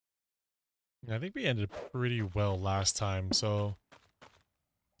I think we ended pretty well last time, so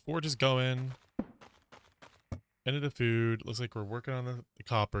forge is going. Ended the food. Looks like we're working on the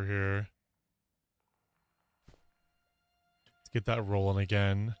copper here. Let's get that rolling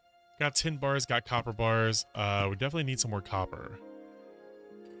again. Got tin bars, got copper bars. We definitely need some more copper.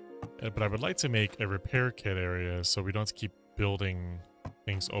 But I would like to make a repair kit area so we don't have to keep building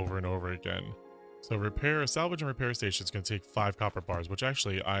things over and over again. So repair, salvage and repair station is going to take 5 copper bars, which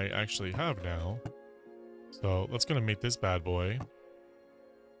actually I actually have now. So let's gonna make this bad boy.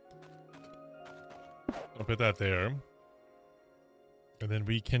 I'll put that there. And then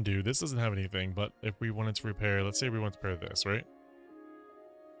we can do, this doesn't have anything, but if we wanted to repair, let's say we want to repair this, right?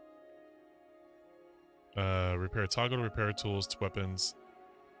 Repair toggle to repair tools to weapons.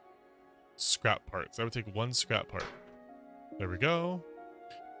 Scrap parts. That would take 1 scrap part. There we go.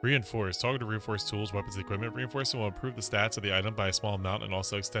 Reinforce. Toggle to reinforce tools, weapons, equipment. Reinforcement will improve the stats of the item by a small amount and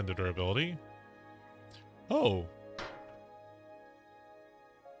also extend the durability. Oh.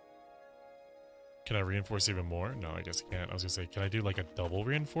 Can I reinforce even more? No, I guess I can't. I was gonna say, can I do like a double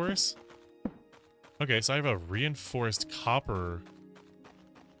reinforce? Okay, so I have a reinforced copper.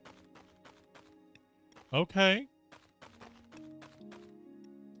 Okay.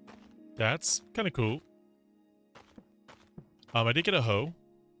 That's kind of cool. I did get a hoe.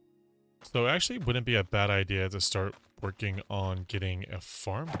 So it actually wouldn't be a bad idea to start working on getting a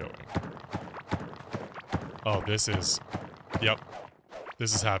farm going. Oh, this is... Yep.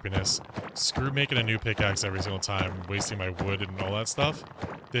 This is happiness. Screw making a new pickaxe every single time, wasting my wood and all that stuff.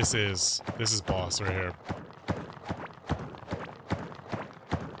 This is boss right here.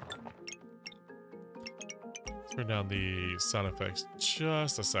 Turn down the sound effects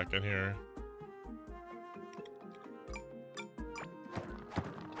just a second here.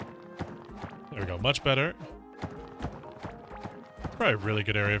 There we go, much better. Probably a really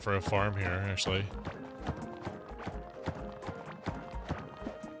good area for a farm here, actually.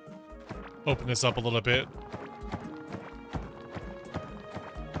 Open this up a little bit.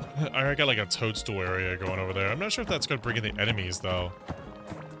 I got like a toadstool area going over there. I'm not sure if that's going to bring in the enemies, though.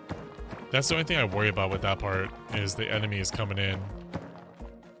 That's the only thing I worry about with that part, is the enemies coming in.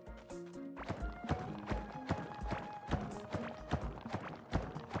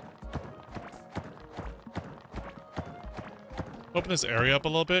 Open this area up a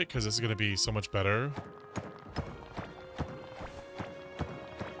little bit, because this is going to be so much better.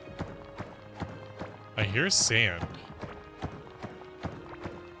 I hear sand.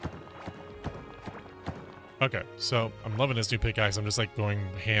 Okay, so I'm loving this new pickaxe. I'm just like going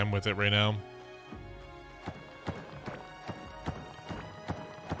ham with it right now.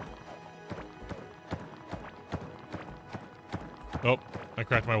 Oh, I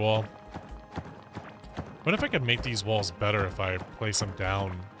cracked my wall. What if I could make these walls better if I place them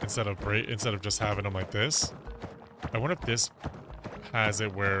down instead of just having them like this? I wonder if this has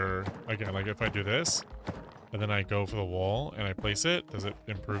it where, again, like if I do this and then I go for the wall and I place it, does it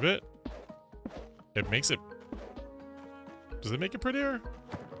improve it? It makes it... Does it make it prettier?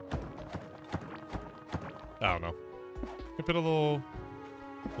 I don't know. I put a little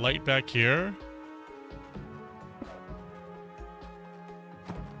light back here.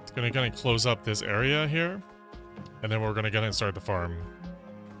 It's gonna kind of close up this area here. And then we're gonna go and start the farm.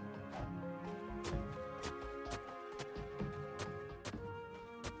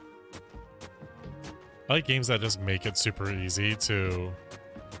 I like games that just make it super easy to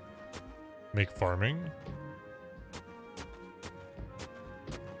make farming.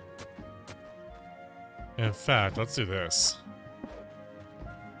 In fact, let's do this.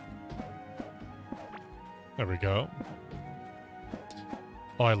 There we go.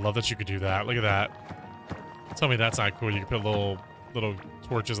 Oh, I love that you could do that. Look at that. Tell me that's not cool. You can put little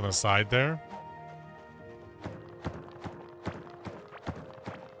torches on the side there.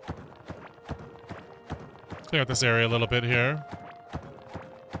 Clear out this area a little bit here.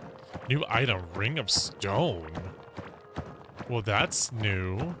 New item, Ring of Stone. Well, that's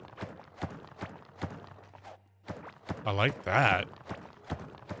new. I like that.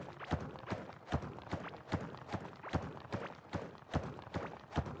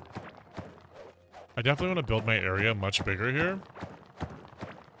 I definitely want to build my area much bigger here.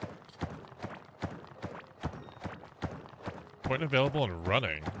 Point available and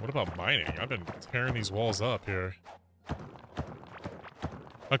running. What about mining? I've been tearing these walls up here.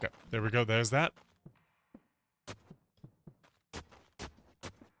 Okay, there we go. There's that.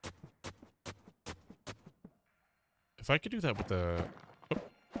 If I could do that with the... Oh.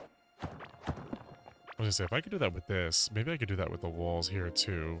 I was gonna say, if I could do that with this, maybe I could do that with the walls here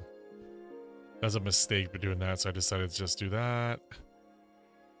too. That was a mistake for doing that, so I decided to just do that.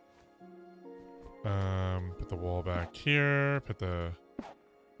 Put the wall back here. Put the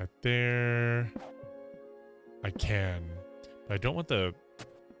right there. I can, but I don't want the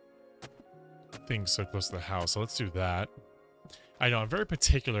thing so close to the house. So let's do that. I know I'm very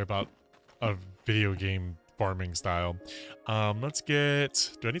particular about a video game farming style. Let's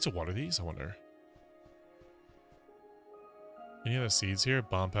get. Do I need to water these? I wonder. Any other seeds here?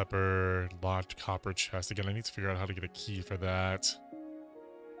 Bomb pepper, locked copper chest. Again, I need to figure out how to get a key for that.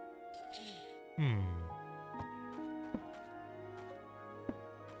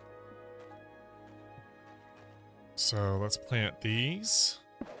 So let's plant these.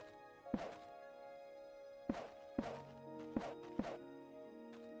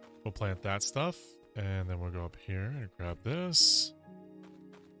 We'll plant that stuff, and then we'll go up here and grab this.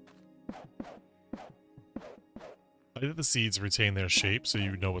 I did the seeds retain their shape so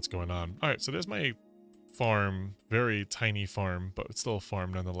you know what's going on. Alright, so there's my farm. Very tiny farm, but it's still a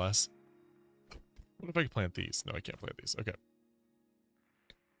farm nonetheless. What if I can plant these? No, I can't plant these. Okay.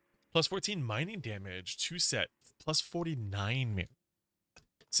 Plus 14 mining damage. 2 set. Plus 49, man.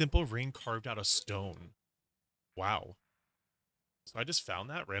 Simple ring carved out of stone. Wow. So I just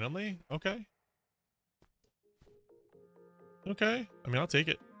found that randomly? Okay. Okay. I mean, I'll take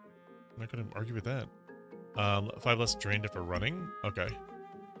it. I'm not going to argue with that. 5 less drained if we're running? Okay.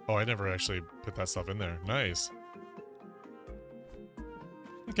 Oh, I never actually put that stuff in there. Nice.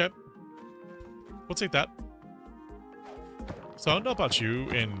 Okay. We'll take that. So I don't know about you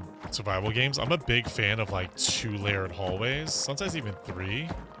in survival games. I'm a big fan of like 2-layered hallways. Sometimes even 3.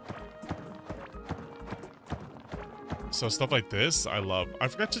 So stuff like this, I love. I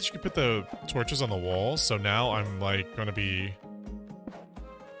forgot that you could put the torches on the walls. So now I'm like going to be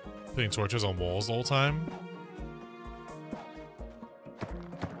putting torches on walls the whole time.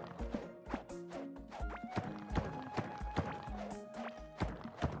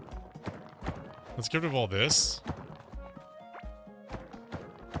 Let's get rid of all this.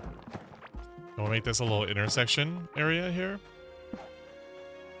 And we'll make this a little intersection area here.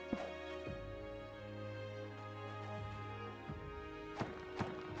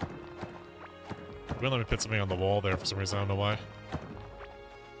 Well, let me put something on the wall there for some reason. I don't know why.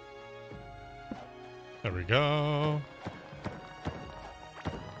 There we go.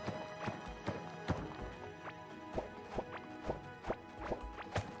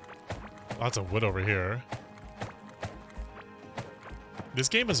 Lots of wood over here. This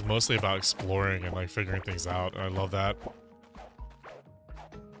game is mostly about exploring and like figuring things out, and I love that.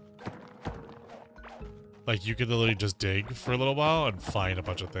 Like you could literally just dig for a little while and find a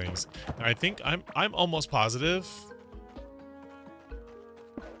bunch of things. And I think I'm almost positive.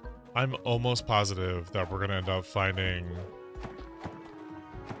 I'm almost positive that we're gonna end up finding.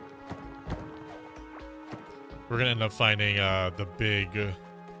 We're gonna end up finding the big.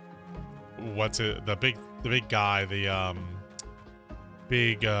 What's it? The big guy. The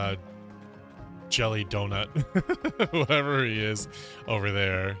big jelly donut, whatever he is, over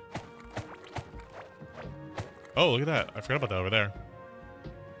there. Oh, look at that. I forgot about that over there.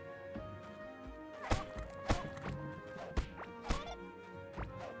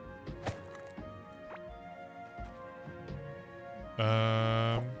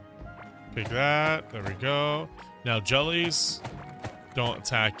 Pick that. There we go. Now, jellies don't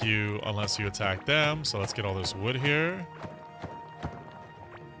attack you unless you attack them. So let's get all this wood here.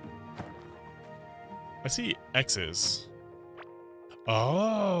 I see X's.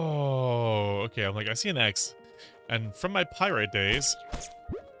 Oh, okay. I'm like, I see an X. And from my pirate days,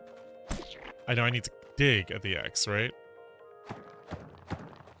 I know I need to dig at the X, right?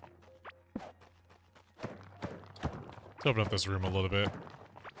 Let's open up this room a little bit.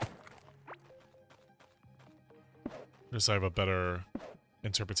 Just so I have a better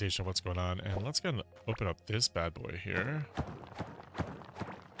interpretation of what's going on. And let's go and open up this bad boy here.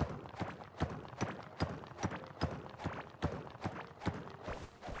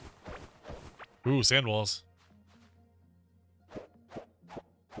 Ooh, sand walls.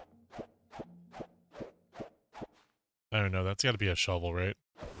 I don't know, that's gotta be a shovel, right?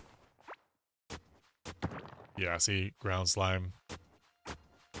 Yeah, see, ground slime.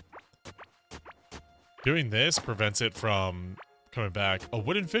 Doing this prevents it from coming back. A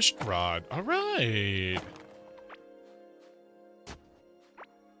wooden fishing rod. All right.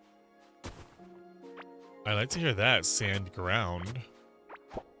 I like to hear that. Sand ground.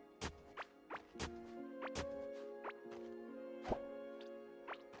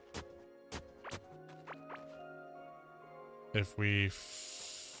 If we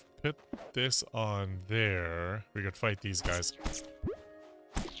put this on there, we could fight these guys.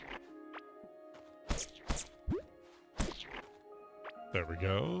 There we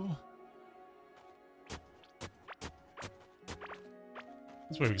go.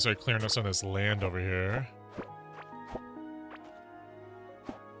 This way we can start clearing up some of this land over here.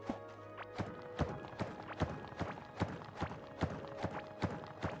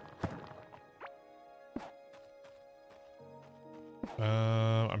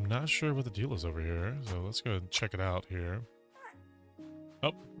 I'm not sure what the deal is over here, so let's go and check it out here.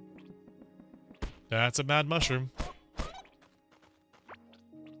 Oh. That's a mad mushroom.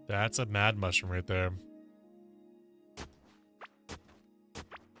 That's a mad mushroom right there.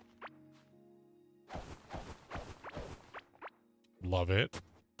 Love it.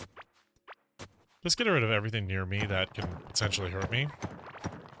 Just get rid of everything near me that can potentially hurt me.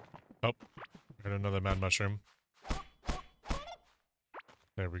 Oh, and another mad mushroom.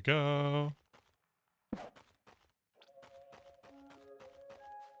 There we go.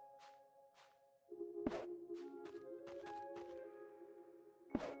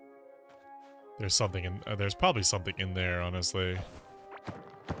 There's something in, there's probably something in there, honestly.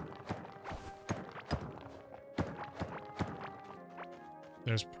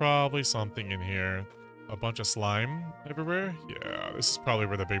 There's probably something in here. A bunch of slime everywhere? Yeah, this is probably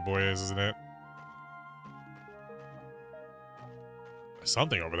where the big boy is, isn't it? There's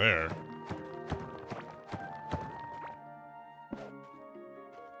something over there.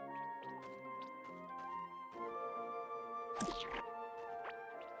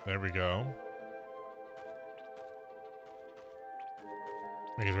 There we go.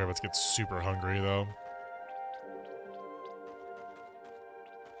 Making sure rabbits get super hungry, though.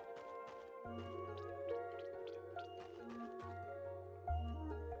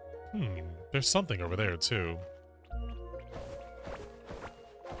 There's something over there, too.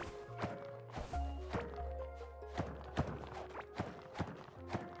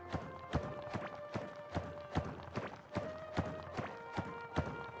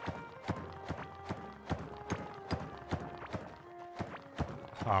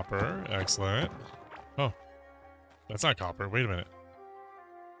 Copper, excellent. Oh, that's not copper. Wait a minute.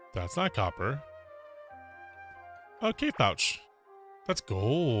 That's not copper. Oh, cave pouch. That's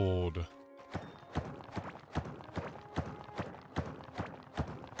gold.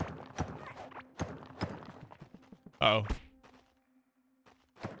 Uh-oh.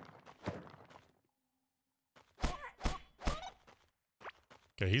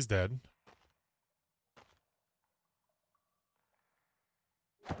 Okay, he's dead.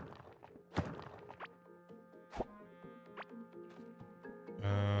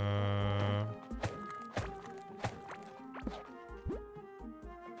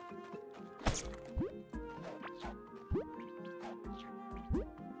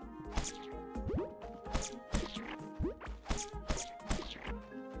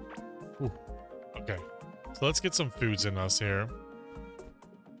 Ooh. Okay, so let's get some foods in us here.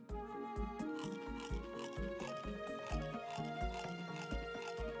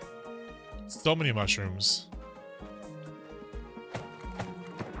 So many mushrooms.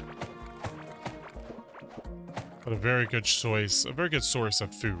 But a very good choice, a very good source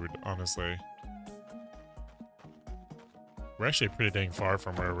of food, honestly. We're actually pretty dang far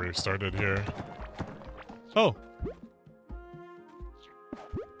from where we started here. Oh!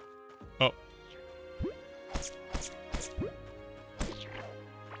 Oh.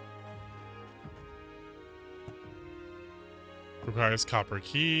 Requires copper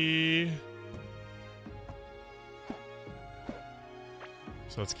key.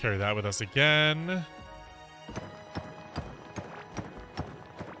 So let's carry that with us again.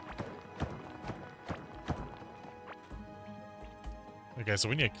 Okay, so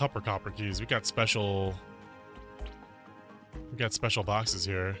we need copper keys. We got special boxes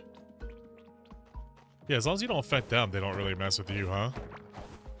here. Yeah, as long as you don't affect them, they don't really mess with you, huh?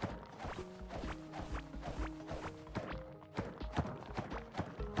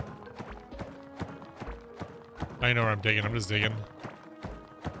 I know where I'm digging. I'm just digging.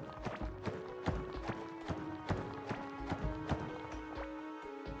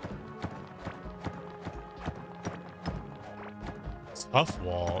 Tough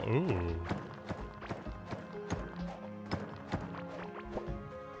wall. Ooh.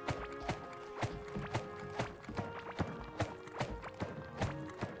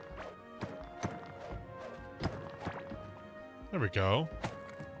 There we go.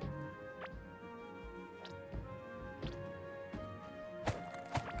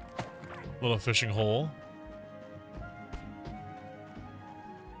 Little fishing hole.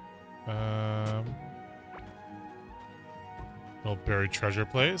 Little buried treasure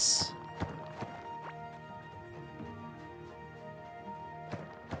place.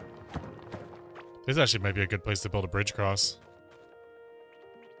 This actually might be a good place to build a bridge across.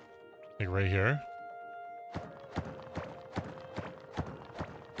 Like right here.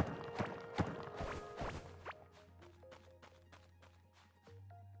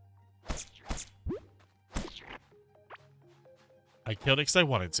 killed it because I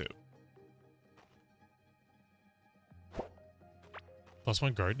wanted to.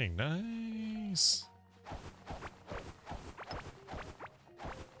 +1 gardening. Nice.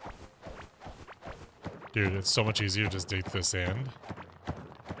 Dude, it's so much easier to just dig the sand.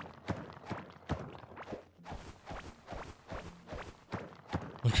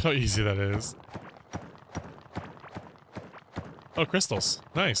 Look how easy that is. Oh, crystals.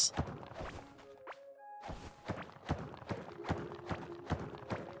 Nice.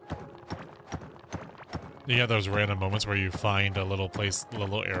 You have those random moments where you find a little place, a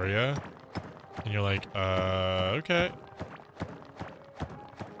little area, and you're like, okay.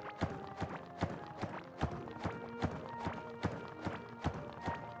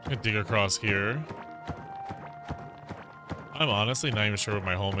 I dig across here. I'm honestly not even sure what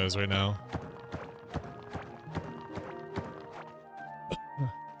my home is right now.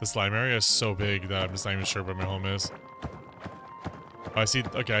 The slime area is so big that I'm just not even sure what my home is. Oh, I see,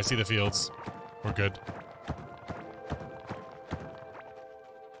 okay, I see the fields. We're good.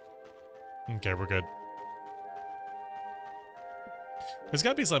 Okay, we're good. There's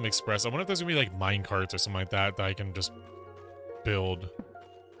gotta be Slime Express. I wonder if there's gonna be like mine carts or something like that that I can just build.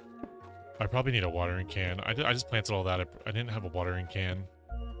 I probably need a watering can. I just planted all that. I didn't have a watering can.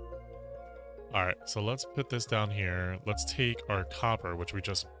 Alright, so let's put this down here. Let's take our copper, which we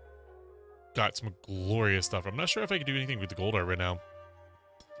just got some glorious stuff. I'm not sure if I can do anything with the gold ore right now.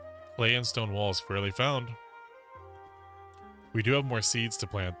 Clay and stone walls fairly found. We do have more seeds to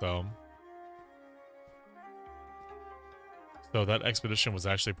plant, though. So that expedition was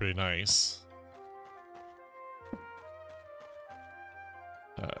actually pretty nice.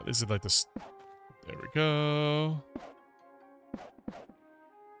 This is like this. There we go.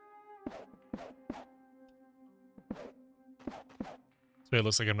 So it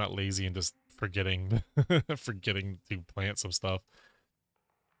looks like I'm not lazy and just forgetting forgetting to plant some stuff.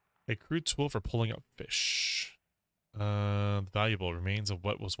 A crude tool for pulling up fish. Valuable remains of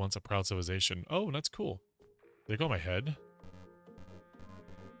what was once a proud civilization. Oh, that's cool. Did they go on my head?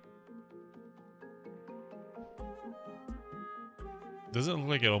 Doesn't it look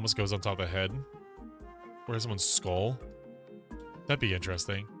like it almost goes on top of the head? Or someone's skull? That'd be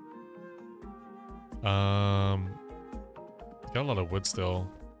interesting. Got a lot of wood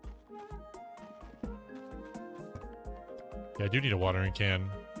still. Yeah, I do need a watering can.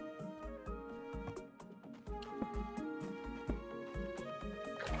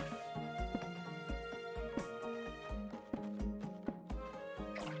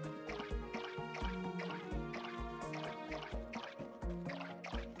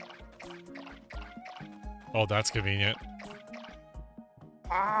 Oh, that's convenient.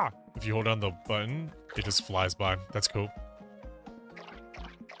 Ah! If you hold down the button, it just flies by. That's cool.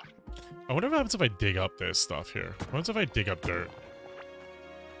 I wonder what happens if I dig up this stuff here. What happens if I dig up dirt?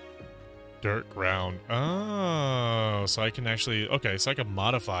 Dirt ground. Oh, so I can actually... Okay, so I can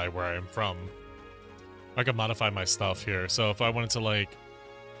modify where I'm from. I can modify my stuff here. So if I wanted to, like...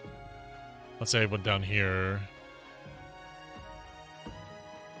 Let's say I went down here...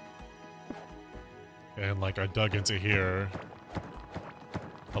 And, like, I dug into here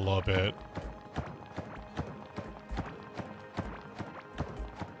a little bit.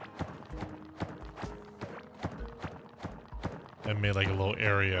 And made, like, a little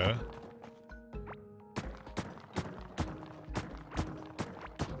area.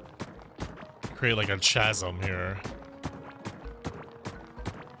 Create, like, a chasm here.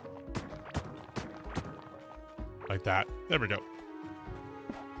 Like that. There we go.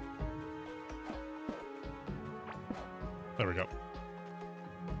 There we go.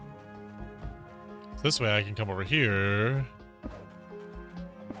 So this way I can come over here.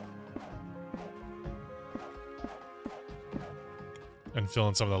 And fill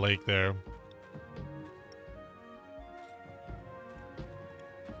in some of the lake there.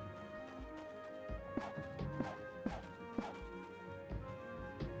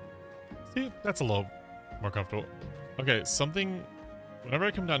 See, that's a little more comfortable. Okay, something... Whenever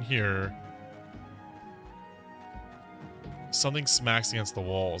I come down here... Something smacks against the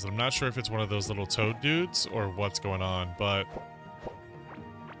walls. I'm not sure if it's one of those little toad dudes or what's going on, but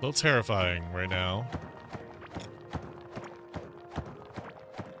a little terrifying right now.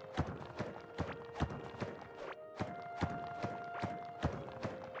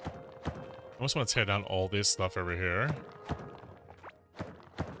 I almost want to tear down all this stuff over here.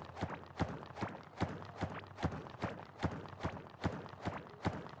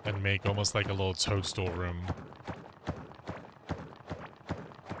 And make almost like a little toadstool room.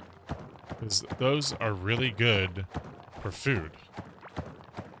 Those are really good for food.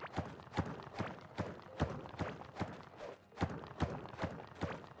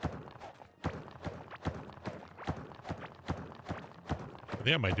 I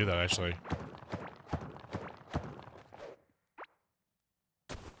think I might do that, actually.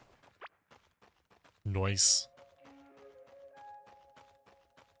 Nice.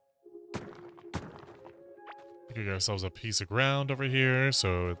 We get ourselves a piece of ground over here,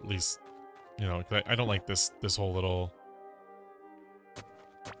 so at least, you know, I don't like this whole little...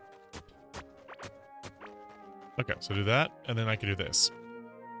 Okay, so do that, and then I can do this.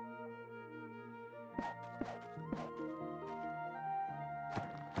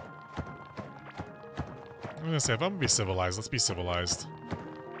 I'm gonna say, if I'm gonna be civilized, let's be civilized.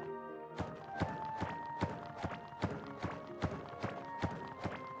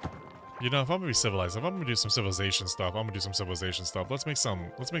 You know, if I'm gonna be civilized, if I'm gonna do some civilization stuff, I'm gonna do some civilization stuff. Let's make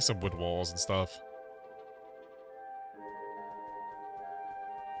some wood walls and stuff.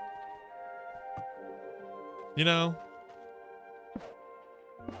 You know?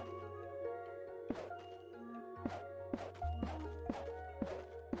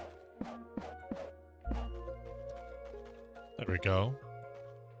 There we go.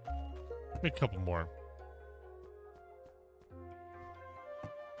 Make a couple more.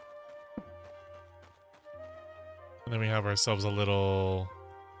 And then we have ourselves a little...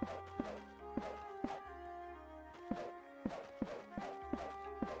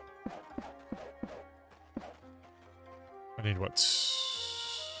 I need what?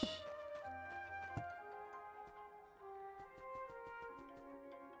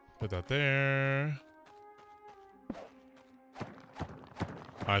 Put that there.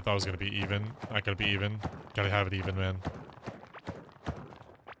 I thought it was gonna be even. Not gonna be even. Gotta have it even, man.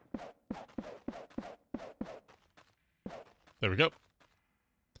 There we go.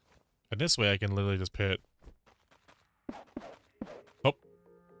 And this way I can literally just pit. Oh.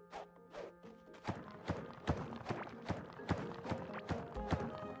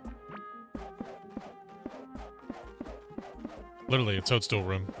 Literally a toadstool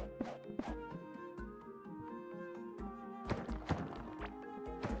room.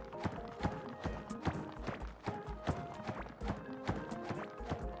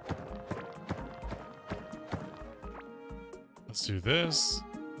 Let's do this.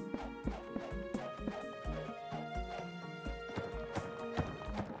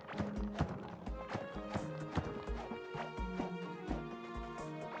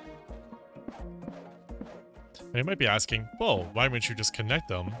 And you might be asking, well, why wouldn't you just connect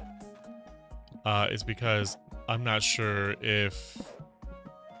them? It's because I'm not sure if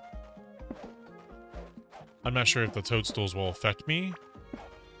the toadstools will affect me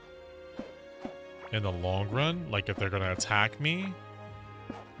in the long run, like if they're gonna attack me.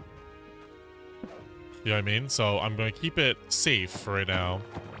 You know what I mean? So I'm gonna keep it safe for right now.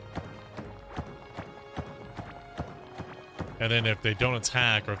 And then if they don't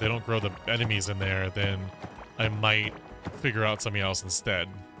attack or if they don't grow the enemies in there, then I might figure out something else instead.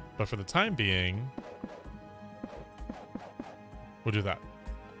 But for the time being, we'll do that.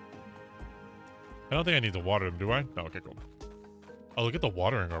 I don't think I need to water them, do I? No, okay, cool. Oh, look at the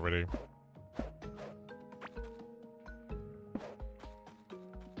watering already.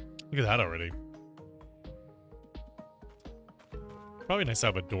 Look at that already. Probably nice to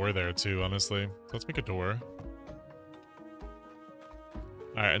have a door there too, honestly. So let's make a door.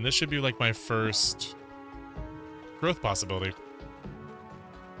 Alright, and this should be like my first growth possibility.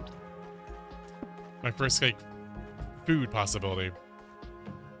 My first, like, food possibility.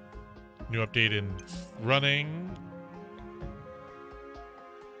 New update in running.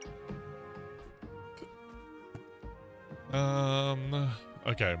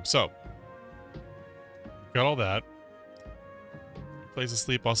 Okay, so. Got all that. Place to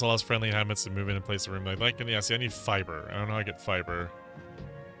sleep also allows friendly habits to move in and place a room I like. And yeah, see, I need fiber. I don't know how to get fiber.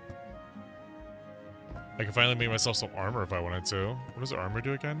 I can finally make myself some armor if I wanted to. What does the armor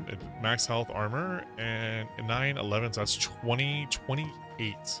do again? It, max health armor and 9, 11, so that's 20,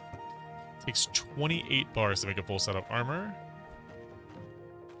 28. Takes 28 bars to make a full set of armor.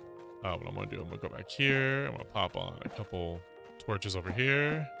 What I'm gonna do, I'm gonna go back here. I'm gonna pop on a couple torches over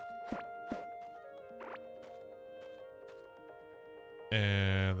here.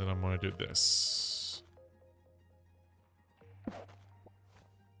 And then I'm gonna do this.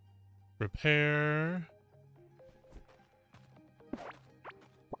 Repair.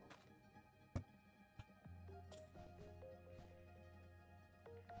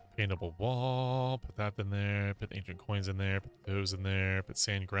 Paintable wall, put that in there, put ancient coins in there, put those in there, put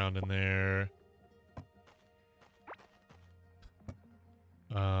sand ground in there.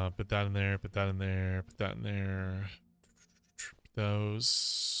 Put that in there, put that in there, put that in there.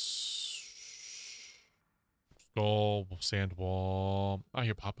 Those. Skull, sand wall. Oh,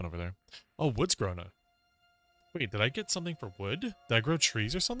 you're popping over there. Oh, wood's grown up. Wait, did I get something for wood? Did I grow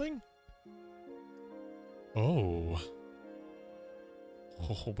trees or something? Oh.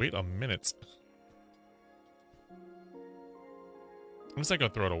 Oh, wait a minute. I'm just not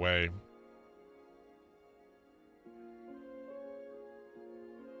gonna throw it away.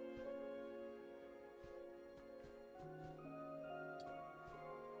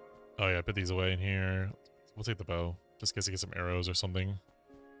 Oh yeah, put these away in here. We'll take the bow. Just in case I get some arrows or something.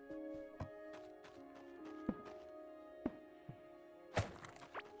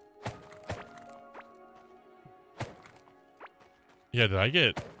 Yeah, did I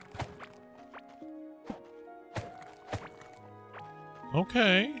get...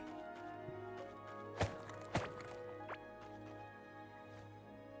 Okay.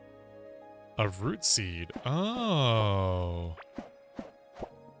 A root seed. Oh.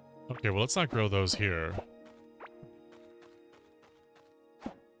 Okay, well, let's not grow those here.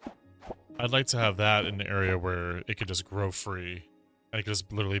 I'd like to have that in an area where it could just grow free. And it could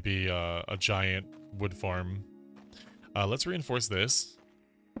just literally be a giant wood farm. Let's reinforce this.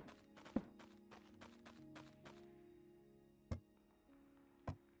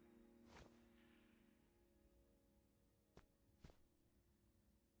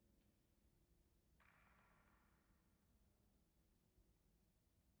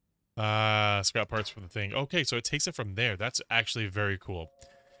 Scrap parts for the thing. Okay, so it takes it from there. That's actually very cool.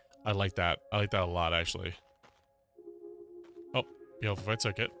 I like that. I like that a lot, actually. Oh, if I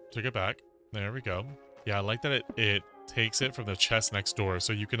took it back. There we go. Yeah, I like that it takes it from the chest next door,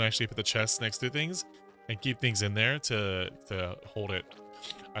 so you can actually put the chest next to things and keep things in there to hold it.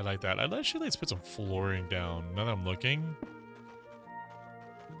 I like that. I'd actually like to put some flooring down now that I'm looking.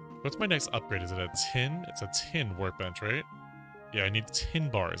 What's my next upgrade? Is it a tin? It's a tin workbench, right? Yeah, I need tin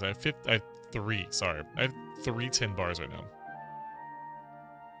bars. I have 3, sorry. I have 3 tin bars right now.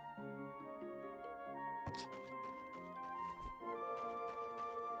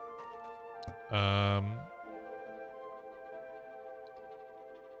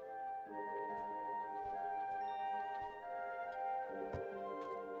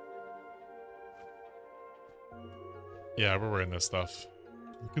 Yeah, we're wearing this stuff.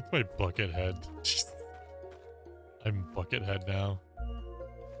 Look at my bucket head. I'm bucket head now.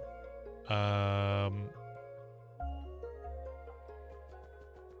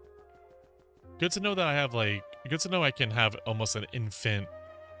 Good to know that I have like, good to know I can have almost an infant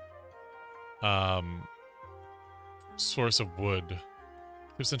source of wood.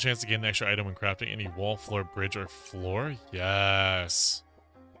 Gives a chance to get an extra item when crafting any wall, floor, bridge, or floor. Yes.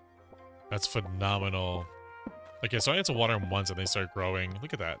 That's phenomenal. Okay, so I had to water them once and they start growing.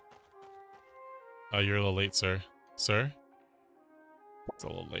 Look at that. Oh, you're a little late, sir. Sir? It's a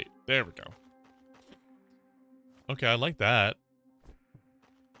little late. There we go. Okay, I like that.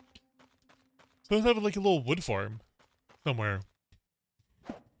 So let's have like a little wood farm somewhere.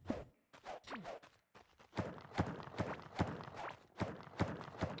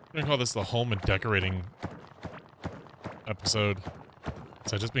 I'm gonna call this the home and decorating episode.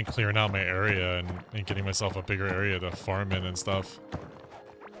 So I've just been clearing out my area and getting myself a bigger area to farm in and stuff.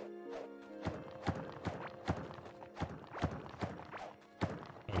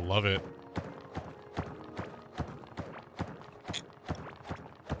 I love it.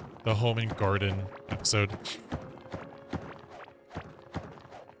 The home and garden episode.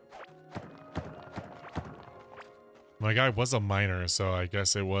 My guy was a miner, so I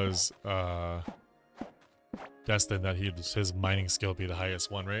guess it was destined that his mining skill be the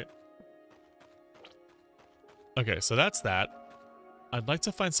highest one, right? Okay, so that's that. I'd like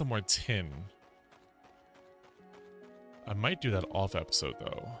to find some more tin. I might do that off episode,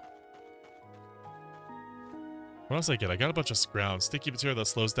 though. What else I get? I got a bunch of ground. Sticky material that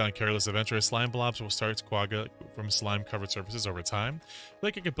slows down careless adventurers. Slime blobs will start to coagulate from slime-covered surfaces over time. I feel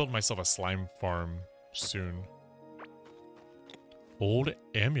like I could build myself a slime farm soon. Old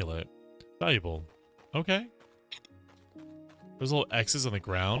amulet. Valuable. Okay. There's little X's on the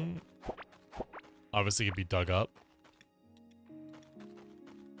ground. Obviously, it can be dug up.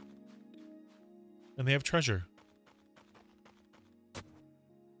 And they have treasure.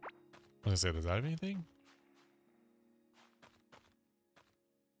 I was gonna say, does that have anything?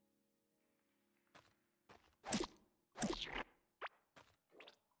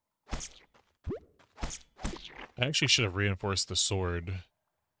 I actually should have reinforced the sword.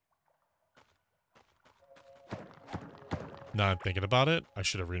 Now I'm thinking about it, I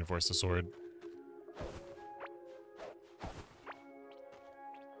should have reinforced the sword.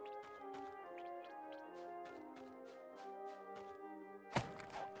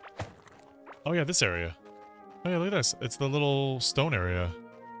 Oh yeah, this area. Oh yeah, look at this. It's the little stone area.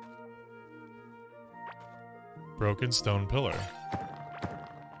 broken stone pillar.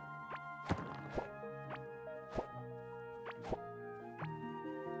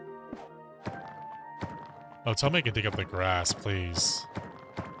 Oh, tell me I can dig up the grass, please.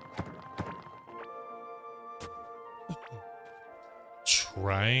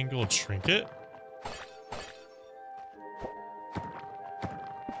 Triangle trinket?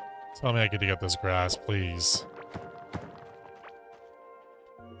 Tell me I can dig up this grass, please.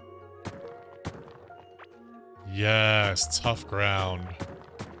 Yes, tough ground.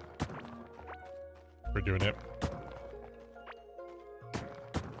 We're doing it.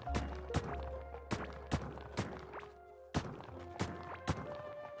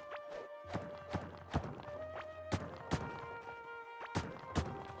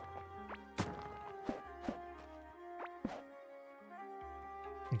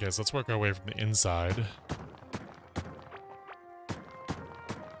 Okay, so let's work our way from the inside.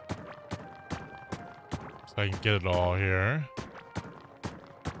 So I can get it all here.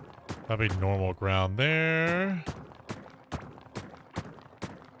 That'll be normal ground there.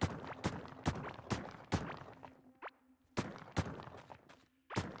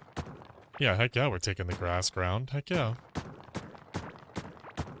 Yeah, heck yeah, we're taking the grass ground. Heck yeah.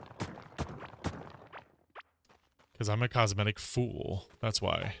 Because I'm a cosmetic fool. That's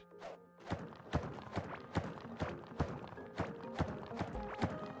why.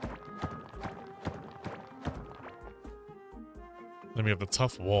 Then we have the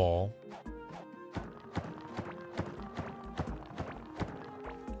tough wall.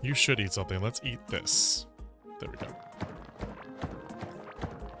 You should eat something. Let's eat this. There we go.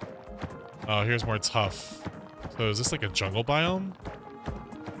 Oh, here's more tough. So is this like a jungle biome?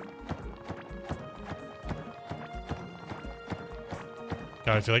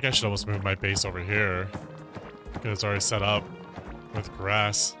 God, I feel like I should almost move my base over here. Because it's already set up with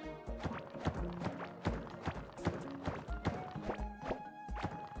grass.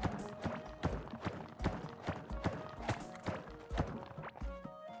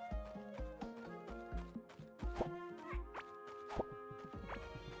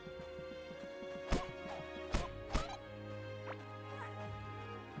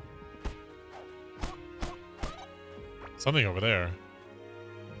 Something over there.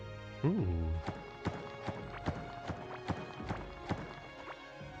 Ooh.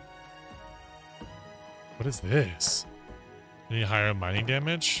 What is this? Any higher mining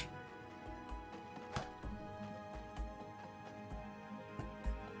damage?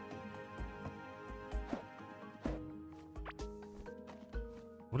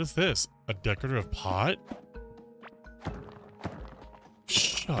 What is this? A decorative pot?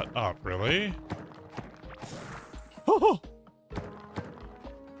 Shut up, really? Oh!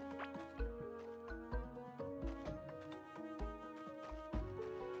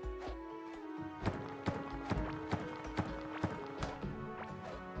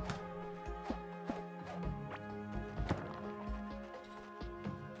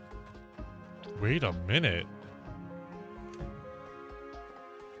 Wait a minute.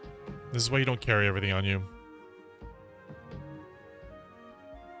 This is why you don't carry everything on you.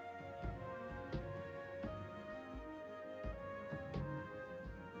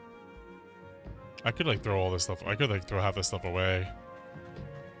 I could like throw all this stuff. I could like throw half this stuff away.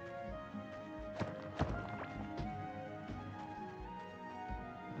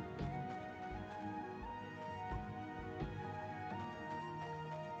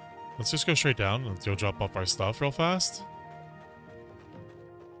 Let's just go straight down and go drop off our stuff real fast.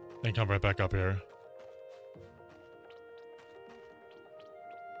 And come right back up here.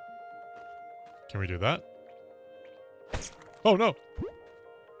 Can we do that? Oh no!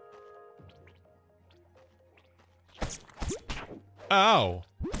 Ow!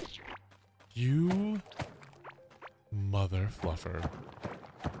 You mother fluffer.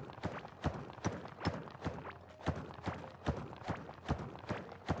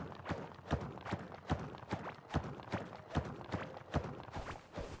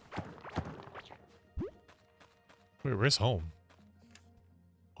 Wait, where's home?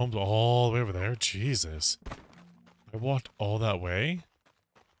 Home's all the way over there? Jesus. I walked all that way?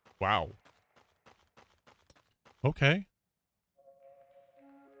 Wow. Okay.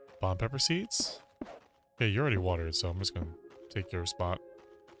 Bomb pepper seeds? Okay, you're already watered, so I'm just gonna take your spot.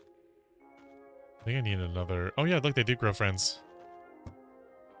 I think I need another... Oh yeah, look, they do grow friends.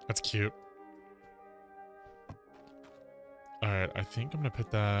 That's cute. Alright, I think I'm gonna put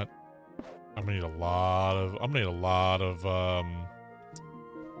that... I'm gonna need a lot of...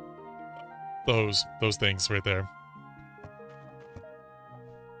 those things right there.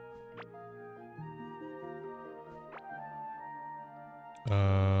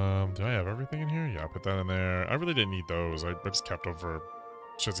 Do I have everything in here? Yeah, I put that in there. I really didn't need those. I just kept them for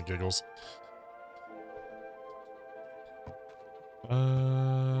shits and giggles.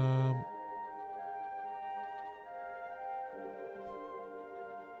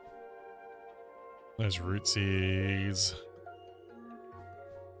 There's root seeds.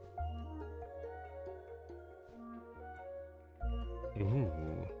 Ooh.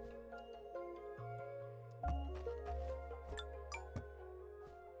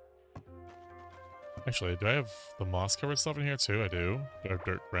 Actually, do I have the moss covered stuff in here too? I do. Do I have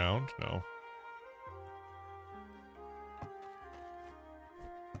dirt ground? No.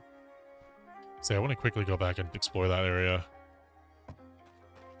 See, I want to quickly go back and explore that area.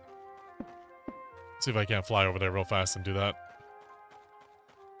 See if I can't fly over there real fast and do that.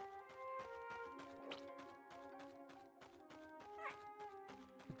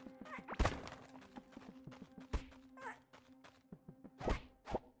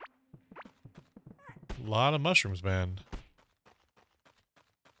 A lot of mushrooms, man.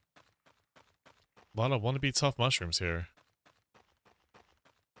 A lot of wannabe tough mushrooms here.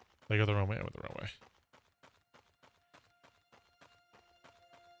 They go the wrong way. I went the wrong way.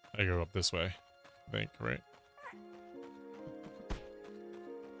 I go up this way, I think, right?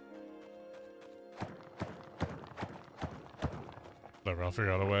 Whatever, I'll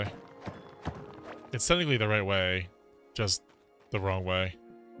figure out a way. It's technically the right way, just the wrong way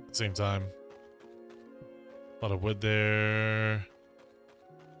at the same time. A lot of wood there.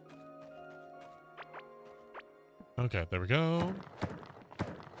 Okay, there we go.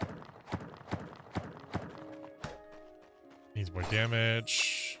 Needs more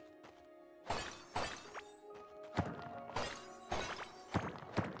damage.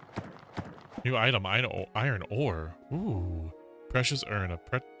 New item, iron ore. Ooh. Precious urn.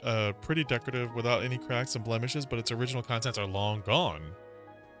 Pretty decorative without any cracks and blemishes, but its original contents are long gone.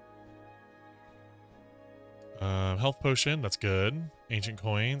 Health potion, that's good. Ancient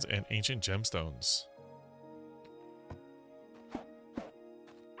coins and ancient gemstones.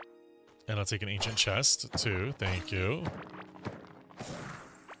 And I'll take an ancient chest too, thank you.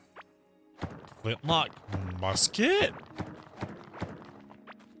 Flintlock musket?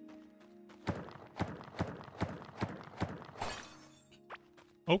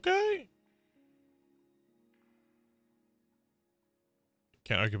 Okay.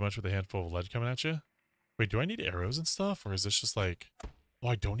 Can't argue much with a handful of lead coming at you. Wait, do I need arrows and stuff? Or is this just like... Oh,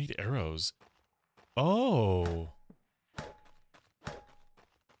 I don't need arrows. Oh.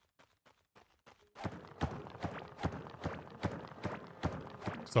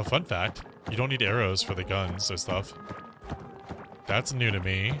 So, fun fact. You don't need arrows for the guns or stuff. That's new to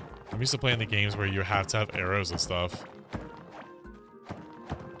me. I'm used to playing the games where you have to have arrows and stuff.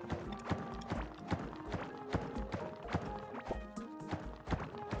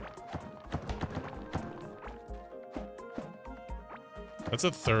 That's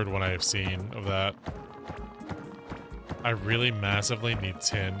the third one I have seen of that. I really massively need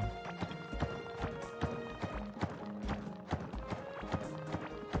tin.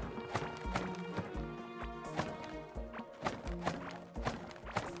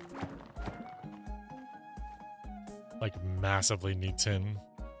 Like, massively need tin.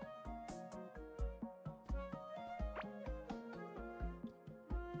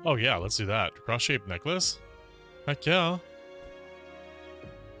 Oh yeah, let's do that. Cross-shaped necklace? Heck yeah.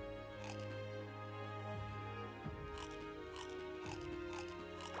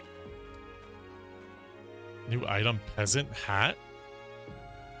 New item, peasant hat?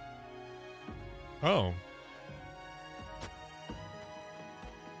 Oh.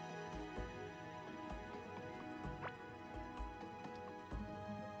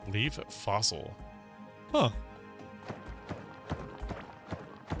 Leaf fossil. Huh.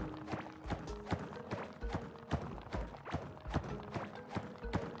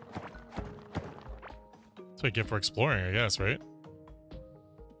 That's what I get for exploring, I guess, right?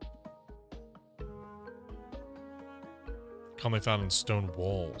 Commonly found in stone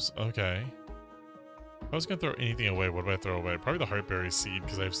walls. Okay. If I was gonna throw anything away, what would I throw away? Probably the heartberry seed,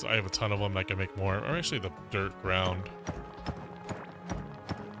 because I have a ton of them and I can make more. Or actually the dirt ground.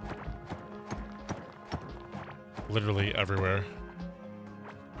 Literally everywhere.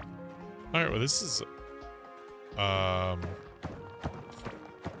 Alright, well this is...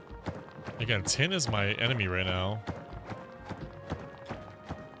 Again, tin is my enemy right now.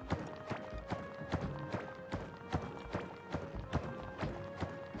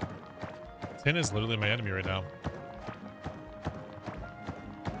 Tin is literally my enemy right now.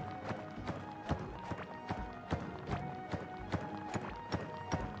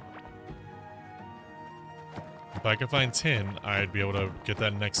 If I could find tin, I'd be able to get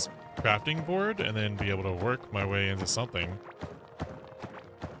that next crafting board and then be able to work my way into something.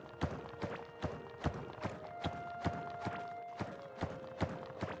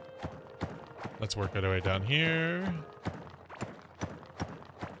 Let's work our way down here.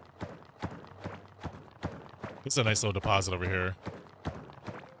 This is a nice little deposit over here.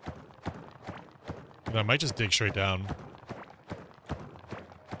 And I might just dig straight down.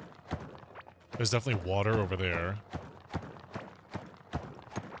 There's definitely water over there.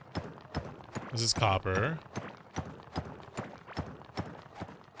 This is copper.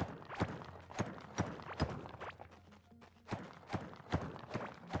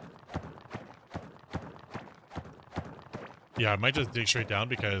 Yeah, I might just dig straight down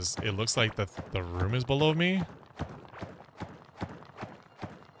because it looks like the room is below me.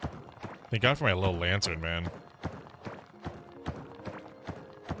 Thank God for my little lantern, man.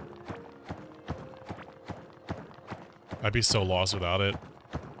 I'd be so lost without it.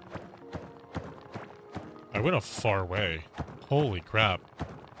 I went a far way. Holy crap.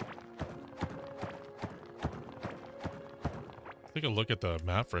 Take a look at the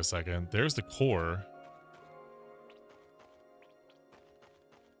map for a second. There's the core.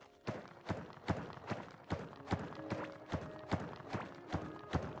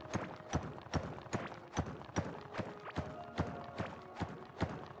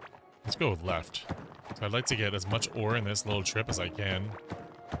 Let's go left. So I'd like to get as much ore in this little trip as I can.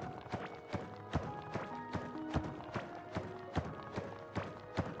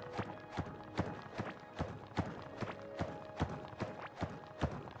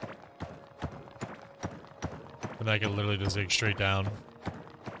 And I can literally just dig straight down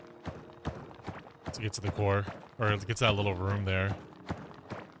to get to the core, or to get to that little room there.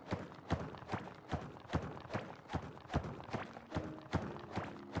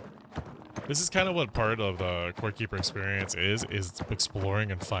 This is kind of what part of the Core Keeper experience is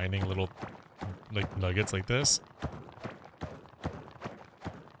exploring and finding little, like, nuggets like this.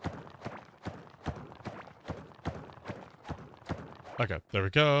 Okay, there we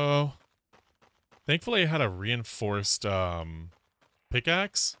go. Thankfully, I had a reinforced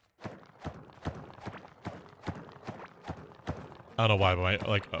pickaxe. I don't know why, but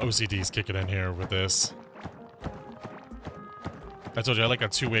my OCD's kicking in here with this. I told you I like a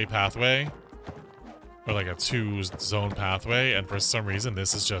two-way pathway. Or like a two-zone pathway, and for some reason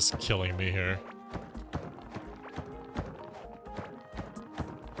this is just killing me here.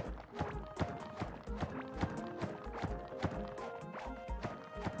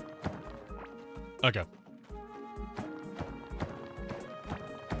 Okay.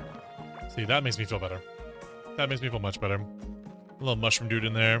 See, that makes me feel better. That makes me feel much better. A little mushroom dude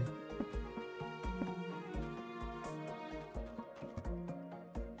in there.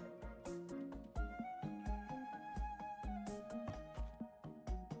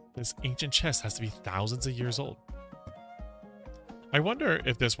 This ancient chest has to be thousands of years old. I wonder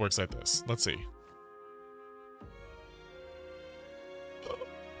if this works like this. Let's see.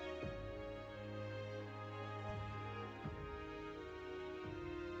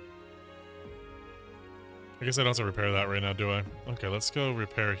 I guess I don't have to repair that right now, do I? Okay, let's go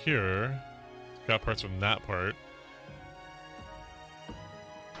repair here. Got parts from that part.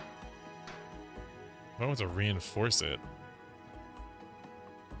 I want to reinforce it.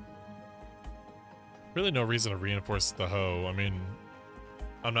 Really no reason to reinforce the hoe. I mean,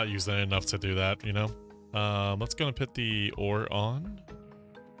 I'm not using it enough to do that, you know? Let's go and put the ore on.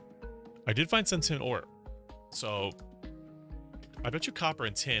 I did find some tin ore. So, I bet you copper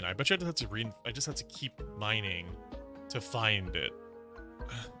and tin. I bet you I just have to keep mining to find it.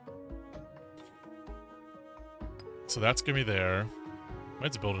 So that's gonna be there. Might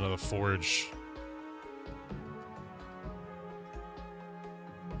have to build another forge.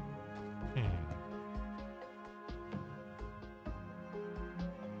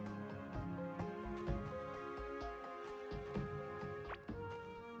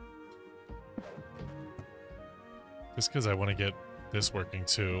 Just because I want to get this working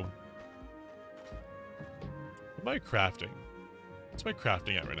too. What am I crafting? What's my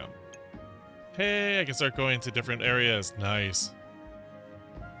crafting at right now? Hey, I can start going to different areas. Nice.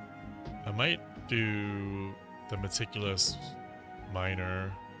 I might do the meticulous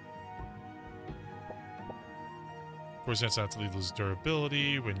miner. Force chance not to lose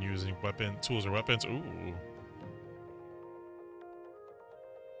durability when using tools or weapons. Ooh.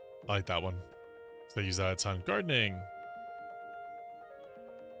 I like that one. So I use that a ton. Gardening.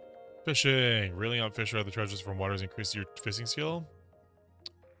 Fishing. Reeling out fish or other treasures from waters increases your fishing skill.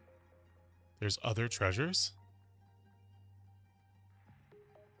 There's other treasures?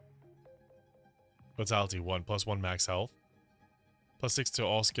 Vitality 1, +1 max health. +6 to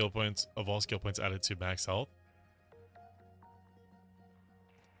all skill points added to max health.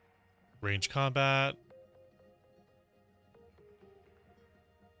 Range combat.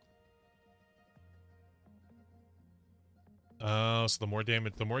 Oh, so the more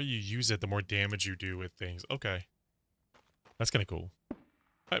damage, the more you use it, the more damage you do with things. Okay. That's kind of cool.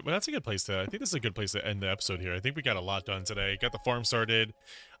 All right, well, that's a good place to, I think this is a good place to end the episode here. I think we got a lot done today. Got the farm started,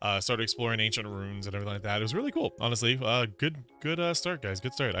 started exploring ancient ruins and everything like that. It was really cool, honestly. Good start, guys.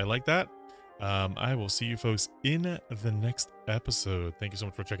 Good start. I like that. I will see you folks in the next episode. Thank you so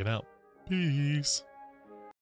much for checking out. Peace.